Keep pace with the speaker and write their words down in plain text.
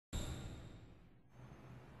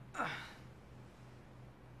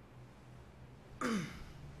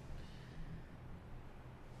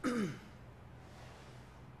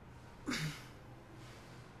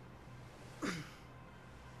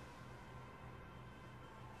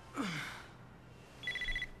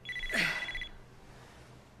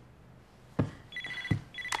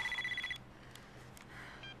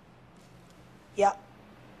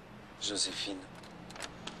Joséphine.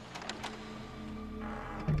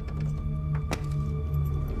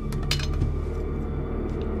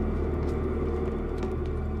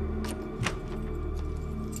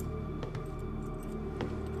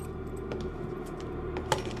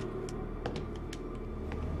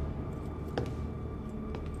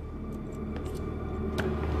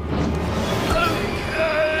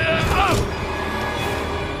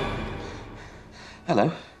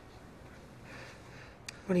 Hello.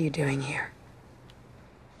 What are you doing here?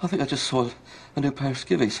 I think I just saw a new pair of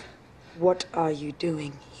skivvies. What are you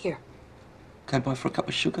doing here? Came by for a cup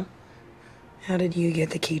of sugar. How did you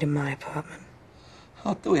get the key to my apartment?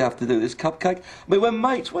 Oh, do we have to do this, Cupcake? I mean, we're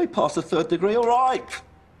mates way past the third degree, all right?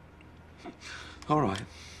 All right.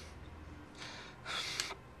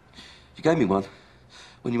 You gave me one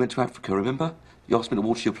when you went to Africa, remember? You asked me to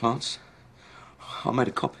water your plants. I made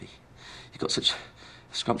a copy. You got such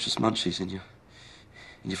scrumptious munchies in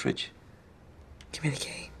your fridge. Give me the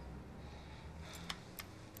key.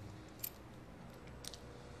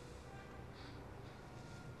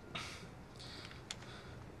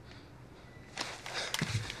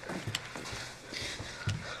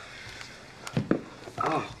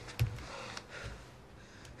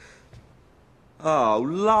 Oh,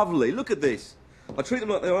 lovely. Look at this. I treat them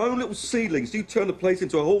like their own little seedlings. You turn the place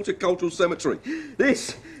into a horticultural cemetery.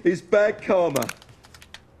 This is bad karma.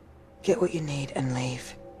 Get what you need and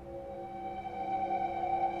leave.